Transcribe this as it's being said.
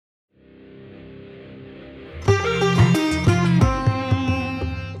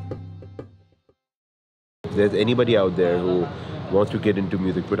If there's anybody out there who wants to get into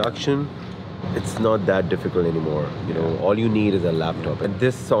music production, it's not that difficult anymore. You know, all you need is a laptop. And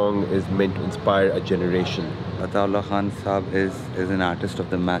this song is meant to inspire a generation. Attaullah Khan Saab is an artist of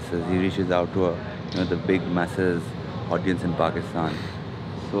the masses. He reaches out to the big masses audience in Pakistan.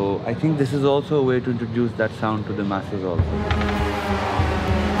 So I think this is also a way to introduce that sound to the masses also.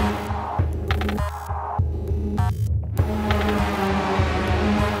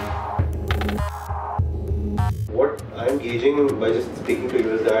 What I'm gauging by just speaking to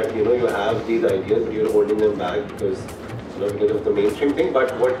you is that, you know, you have these ideas, but you're holding them back because of the mainstream thing.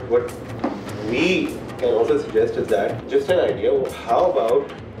 But what we can also suggest is that, just an idea, how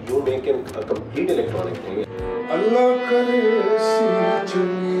about you make a complete electronic thing? Allah Karesi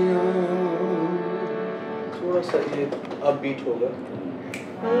chuniya थोड़ा सा ये upbeat होगा.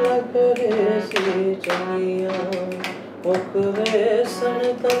 Allah Karesi chuniya मुकवे सन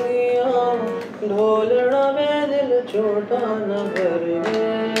तंगिया ढोलना में दिल छोटा न भरवे.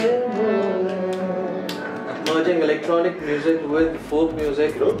 Merging electronic music with folk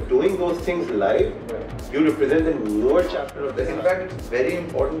music, You know, doing those things live, you represent a newer chapter of this. In fact, it's very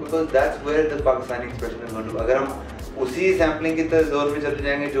important because that's where the Pakistani expression is going to. अगर हम उसी sampling की तरह जोर में चले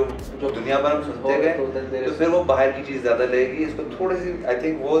जाएंगे जो दुनिया भर में सुनते गए, तो फिर वो बाहर की चीज़ ज़्यादा लगेगी. इसको थोड़ी सी, I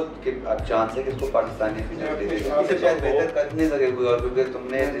think वो चांस है कि इसको पाकिस्तानी फीचर दे दें. इसे शायद बेहतर कर नहीं सके कोई और, क्योंकि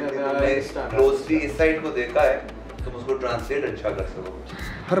तुमने क्लोजली इस साइड को देखा है, तुम उसको ट्रांसलेट अच्छा कर सको.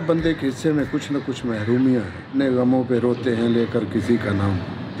 हर बंदे के हिस्से में कुछ न कुछ महरूमियाँ हैं. अपने गमों पे रोते हैं लेकर किसी का नाम,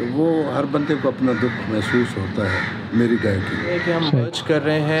 तो वो हर बंदे को अपना दुख महसूस होता है. मेरी गायकी कि हम मर्ज कर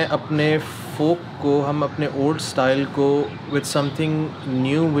रहे हैं अपने फोक को, हम अपने ओल्ड स्टाइल को with something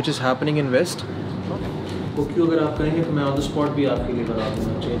new which is happening in waste. वो क्यों अगर आप कहेंगे तो मैं ऑन द स्पॉट भी आपके लिए बना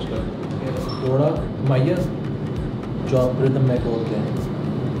दूँगा, चेंज कर दूँगा. थोड़ा माइया जो आप रिदम में बोलते हैं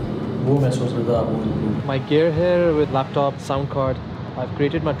वो मैं सोच रहा था आप बोल. My gear here with laptop, sound card. I've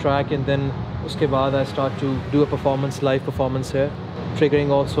created my track and then उसके बाद I start to do a performance, live performance here, triggering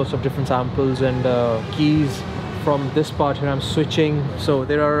all sorts of different samples and keys. From this part here I'm switching, so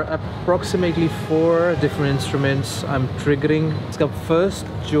there are approximately 4 different instruments I'm triggering. इसका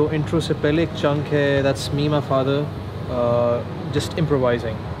first जो intro से पहले एक chunk है, that's me, my father, just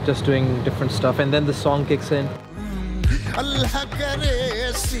improvising, just doing different stuff, and then the song kicks in. Allah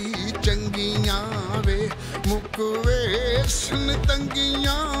Karesi changiya ve mukve sun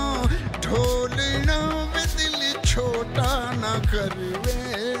tangiya Dholna ve dil chota na karve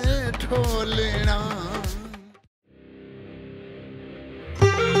Dholna.